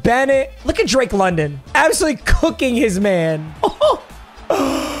 Bijan, Bennett. Look at Drake London. Absolutely cooking his man.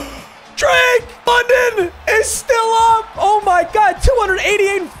 Drake London is still up. Oh my God,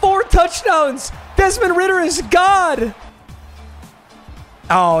 288 and 4 touchdowns. Desmond Ridder is God.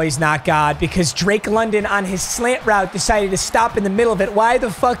 Oh, he's not God because Drake London on his slant route decided to stop in the middle of it. Why the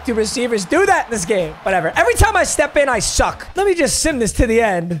fuck do receivers do that in this game? Whatever. Every time I step in, I suck. Let me just sim this to the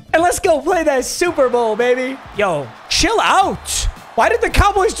end. And let's go play that Super Bowl, baby. Yo, chill out. Why did the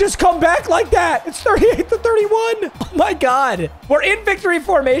Cowboys just come back like that? It's 38-31. Oh my God. We're in victory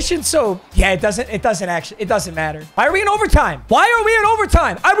formation, so yeah, it doesn't matter. Why are we in overtime? Why are we in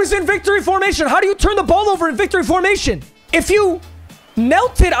overtime? I was in victory formation. How do you turn the ball over in victory formation? If you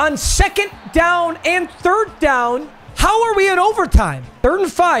melted on 2nd down and 3rd down, how are we in overtime? 3rd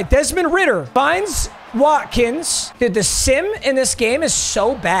and 5, Desmond Ridder finds Watkins. Dude, the sim in this game is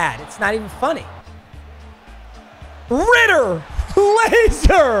so bad. It's not even funny. Ridder!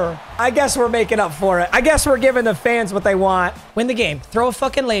 Laser! I guess we're making up for it. I guess we're giving the fans what they want. Win the game. Throw a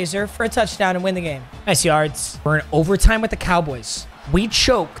fucking laser for a touchdown and win the game. Nice yards. We're in overtime with the Cowboys. We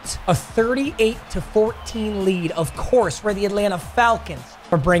choked a 38-14 lead. Of course, we're the Atlanta Falcons.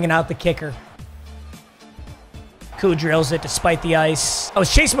 We're bringing out the kicker. Koo drills it despite the ice. Oh,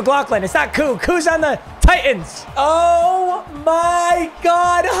 it's Chase McLaughlin. It's not Koo. Koo's on the Titans. Oh my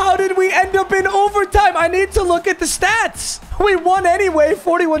God. How did we end up in overtime? I need to look at the stats. We won anyway,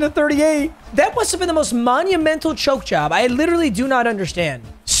 41-38. That must have been the most monumental choke job. I literally do not understand.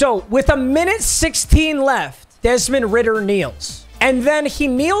 So with a minute 16 left, Desmond Ridder kneels. And then he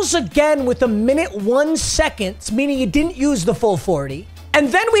kneels again with a minute 1 second, meaning he didn't use the full 40. And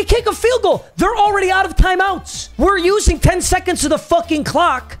then we kick a field goal. They're already out of timeouts. We're using 10 seconds of the fucking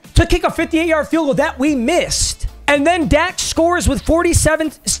clock to kick a 58-yard field goal that we missed. And then Dak scores with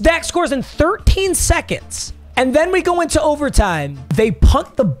 47. Dak scores in 13 seconds. And then we go into overtime. They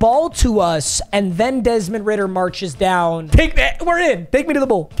punt the ball to us, and then Desmond Ridder marches down. We're in. Take me to the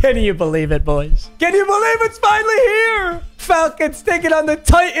bowl. Can you believe it, boys? Can you believe it's finally here? Falcons taking on the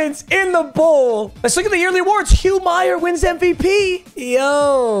Titans in the bowl. Let's look at the yearly awards. Hugh Meyer wins MVP.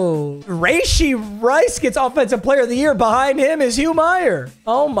 Yo. Rashee Rice gets Offensive Player of the Year. Behind him is Hugh Meyer.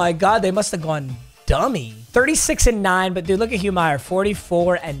 Oh, my God. They must have gone dummy. 36-9, but dude, look at Hugh Meyer,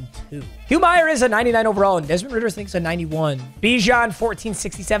 44-2. Hugh Meyer is a 99 overall, and Desmond Ridder thinks a 91. Bijan,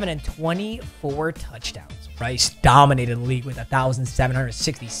 1467 and 24 touchdowns. Rice dominated the league with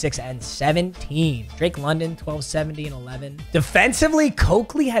 1,766 and 17. Drake London, 1,270 and 11. Defensively,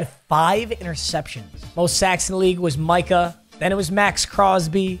 Coakley had 5 interceptions. Most sacks in the league was Micah. Then it was Max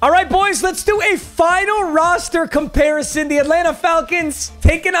Crosby. All right, boys, let's do a final roster comparison. The Atlanta Falcons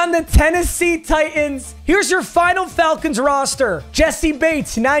taking on the Tennessee Titans. Here's your final Falcons roster. Jesse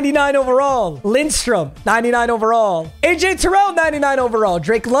Bates, 99 overall. Lindstrom, 99 overall. AJ Terrell, 99 overall.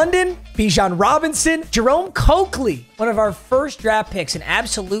 Drake London, Bijan Robinson, Jerome Coakley, one of our first draft picks, an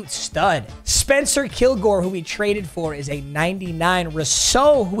absolute stud. Spencer Kilgore, who we traded for, is a 99.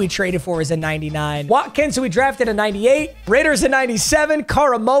 Rousseau, who we traded for, is a 99. Watkins, who we drafted, a 98. Ritter's a 97.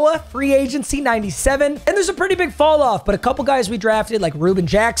 Karamoa, free agency, 97. And there's a pretty big fall off, but a couple guys we drafted, like Ruben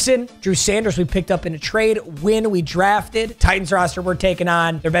Jackson, Drew Sanders, we picked up in a trade. Win, we drafted. Titans roster, we're taking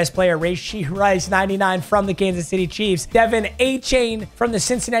on their best player, Rashee Rice, 99 from the Kansas City Chiefs. Devin A-Chain from the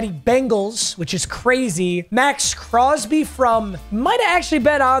Cincinnati Bengals, which is crazy. Max Crosby from, might have actually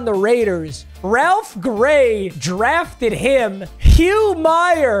bet on the Raiders. Ralph Gray drafted him. Hugh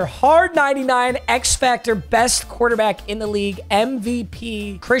Meyer, hard 99, X Factor, best quarterback in the league,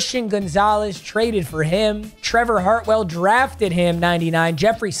 MVP. Christian Gonzalez traded for him. Trevor Hartwell drafted him, 99.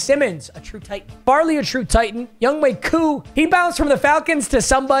 Jeffrey Simmons, a true Titan. Farley, a true Titan. Younghoe Koo, he bounced from the Falcons to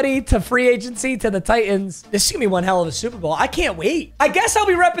somebody, to free agency, to the Titans. This is gonna be one hell of a Super Bowl. I can't wait. I guess I'll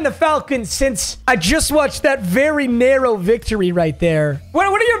be repping the Falcons since I just watched that very narrow victory right there. What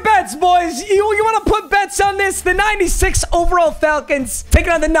are your bets, boys? You want to put bets on this? The 96 overall Falcons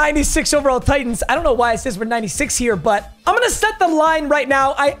taking on the 96 overall Titans. I don't know why it says we're 96 here, but I'm going to set the line right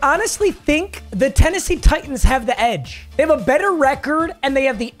now. I honestly think the Tennessee Titans have the edge. They have a better record, and they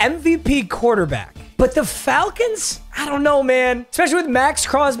have the MVP quarterback. But the Falcons, I don't know, man. Especially with Max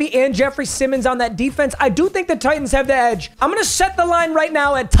Crosby and Jeffrey Simmons on that defense, I do think the Titans have the edge. I'm going to set the line right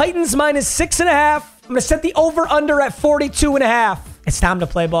now at Titans minus 6.5. I'm going to set the over-under at 42.5. It's time to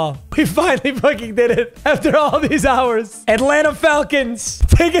play ball. We finally fucking did it after all these hours. Atlanta Falcons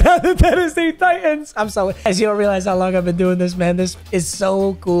taking out the Tennessee Titans. I'm so... As you don't realize how long I've been doing this, man. This is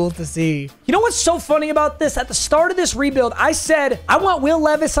so cool to see. You know what's so funny about this? At the start of this rebuild, I said, I want Will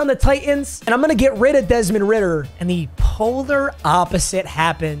Levis on the Titans, and I'm going to get rid of Desmond Ridder. And the polar opposite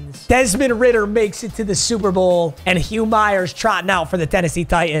happens. Desmond Ridder makes it to the Super Bowl, and Hugh Meyer's trotting out for the Tennessee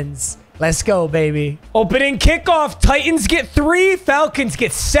Titans. Let's go, baby. Opening kickoff. Titans get 3. Falcons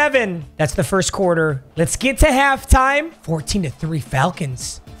get 7. That's the first quarter. Let's get to halftime. 14-3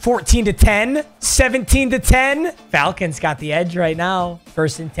 Falcons. 14-10. 17-10. Falcons got the edge right now.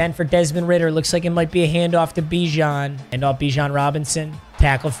 1st and 10 for Desmond Ridder. Looks like it might be a handoff to Bijan. Handoff Bijan Robinson.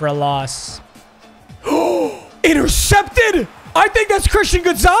 Tackled for a loss. Intercepted. I think that's Christian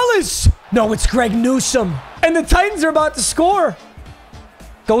Gonzalez. No, it's Greg Newsome. And the Titans are about to score.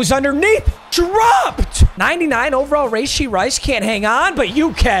 Goes underneath. Dropped. 99 overall. Rashee Rice can't hang on, but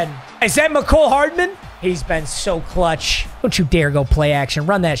you can. Is that McCole Hardman? He's been so clutch. Don't you dare go play action.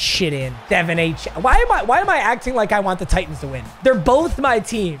 Run that shit in. Devin H. Why am I acting like I want the Titans to win? They're both my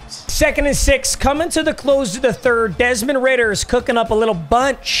teams. 2nd and 6. Coming to the close of the third. Desmond Ridder's cooking up a little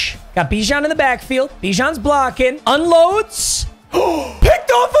bunch. Got Bijan in the backfield. Bijan's blocking. Unloads.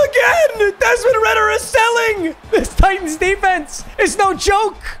 Picked off again! Desmond Ridder is selling! This Titans defense is no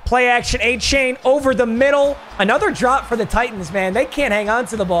joke. Play action, A-chain over the middle. Another drop for the Titans, man. They can't hang on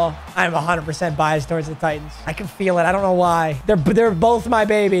to the ball. I'm 100% biased towards the Titans. I can feel it. I don't know why. They're both my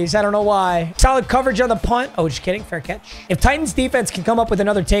babies. I don't know why. Solid coverage on the punt. Oh, just kidding. Fair catch. If Titans defense can come up with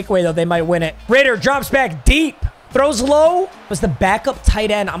another takeaway, though, they might win it. Ridder drops back deep. Throws low. Was the backup tight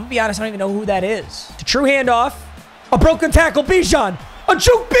end. I'm going to be honest. I don't even know who that is. It's a true handoff. A broken tackle, Bijan. A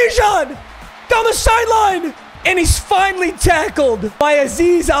juke, Bijan. Down the sideline. And he's finally tackled by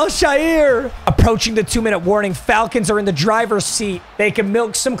Azeez Al-Shaair. Approaching the 2-minute warning. Falcons are in the driver's seat. They can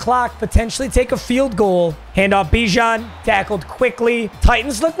milk some clock, potentially take a field goal. Handoff, Bijan. Tackled quickly.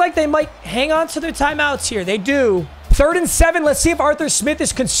 Titans look like they might hang on to their timeouts here. They do. 3rd and 7. Let's see if Arthur Smith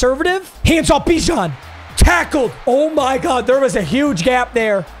is conservative. Hands off, Bijan. Tackled. Oh my God, there was a huge gap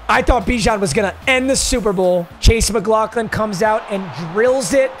there. I thought Bijan was going to end the Super Bowl. Chase McLaughlin comes out and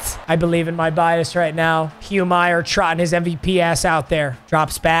drills it. I believe in my bias right now. Hugh Meyer trotting his MVP ass out there.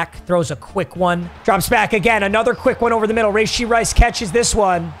 Drops back, throws a quick one. Drops back again, another quick one over the middle. Rashee Rice catches this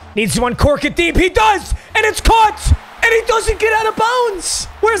one. Needs to uncork it deep. He does, and it's caught. And he doesn't get out of bounds.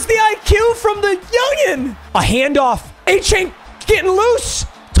 Where's the IQ from the youngin? A handoff. A-chain getting loose.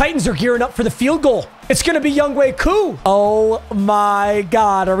 Titans are gearing up for the field goal. It's going to be Younghoe Koo. Oh my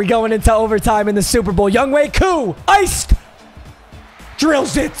God. Are we going into overtime in the Super Bowl? Younghoe Koo. Iced.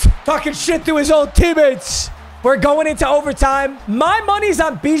 Drills it. Talking shit to his old teammates. We're going into overtime. My money's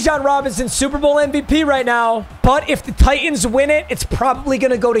on Bijan Robinson, Super Bowl MVP right now. But if the Titans win it, it's probably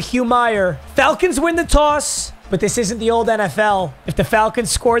going to go to Hugh Meyer. Falcons win the toss. But this isn't the old NFL. If the Falcons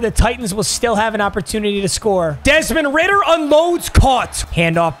score, the Titans will still have an opportunity to score. Desmond Ridder unloads, caught.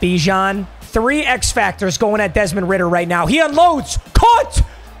 Handoff Bijan. 3 X Factors going at Desmond Ridder right now. He unloads, caught.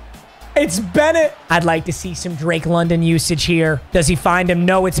 It's Bennett. I'd like to see some Drake London usage here. Does he find him?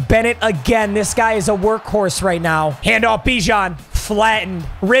 No, it's Bennett again. This guy is a workhorse right now. Handoff Bijan. Flattened.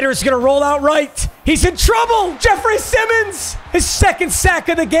 Ridder's going to roll out right. He's in trouble. Jeffrey Simmons. His 2nd sack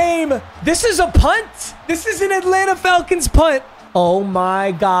of the game. This is a punt. This is an Atlanta Falcons punt. Oh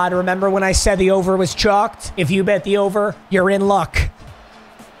my God. Remember when I said the over was chalked? If you bet the over, you're in luck.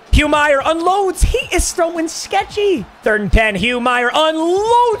 Hugh Meyer unloads. He is throwing sketchy. 3rd and 10. Hugh Meyer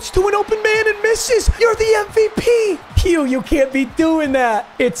unloads to an open man and misses. You're the MVP. Hugh, you can't be doing that.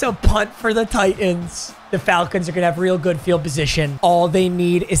 It's a punt for the Titans. The Falcons are going to have real good field position. All they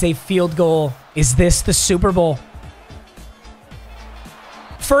need is a field goal. Is this the Super Bowl?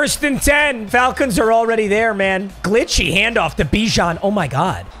 First and 10. Falcons are already there, man. Glitchy handoff to Bijan. Oh, my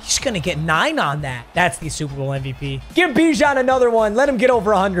God. He's going to get 9 on that. That's the Super Bowl MVP. Give Bijan another one. Let him get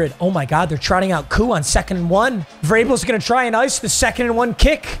over 100. Oh, my God. They're trotting out Koo on 2nd and 1. Vrabel's going to try and ice the 2nd and 1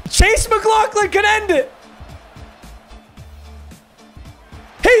 kick. Chase McLaughlin could end it.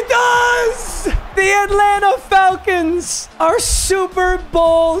 He does! The Atlanta Falcons are Super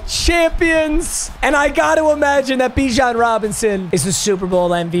Bowl champions. And I got to imagine that Bijan Robinson is the Super Bowl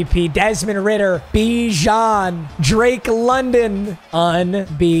MVP. Desmond Ridder, Bijan, Drake London.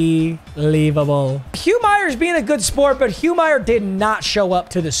 Unbelievable. Hugh Myers being a good sport, but Hugh Myers did not show up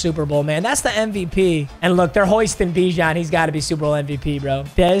to the Super Bowl, man. That's the MVP. And look, they're hoisting Bijan. He's got to be Super Bowl MVP, bro.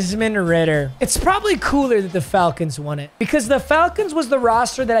 Desmond Ridder. It's probably cooler that the Falcons won it because the Falcons was the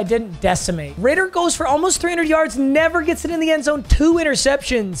roster that I didn't decimate. Ridder goes for almost 300 yards, never gets it in the end zone, 2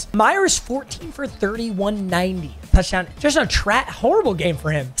 interceptions. Myers 14 for 30, 190. Touchdown. Just a horrible game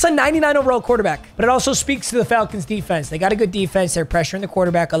for him. It's a 99 overall quarterback, but it also speaks to the Falcons defense. They got a good defense. They're pressuring the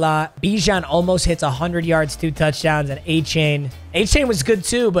quarterback a lot. Bijan almost hits 100 yards, 2 touchdowns, and A-Chain. A-Chain was good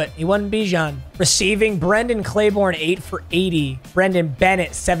too, but he wasn't Bijan. Receiving, Brendan Claiborne, 8 for 80. Brendan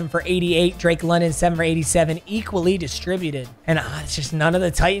Bennett, 7 for 88. Drake London, 7 for 87. Equally distributed. And it's just none of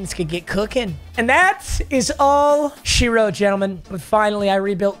the Titans could get cooking. And that is all she wrote, gentlemen. But finally, I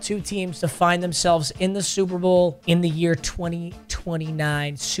rebuilt 2 teams to find themselves in the Super Bowl in the year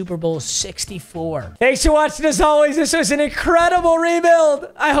 2029. Super Bowl 64. Thanks for watching as always. This was an incredible rebuild.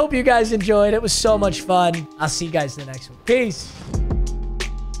 I hope you guys enjoyed. It was so much fun. I'll see you guys in the next one. Peace.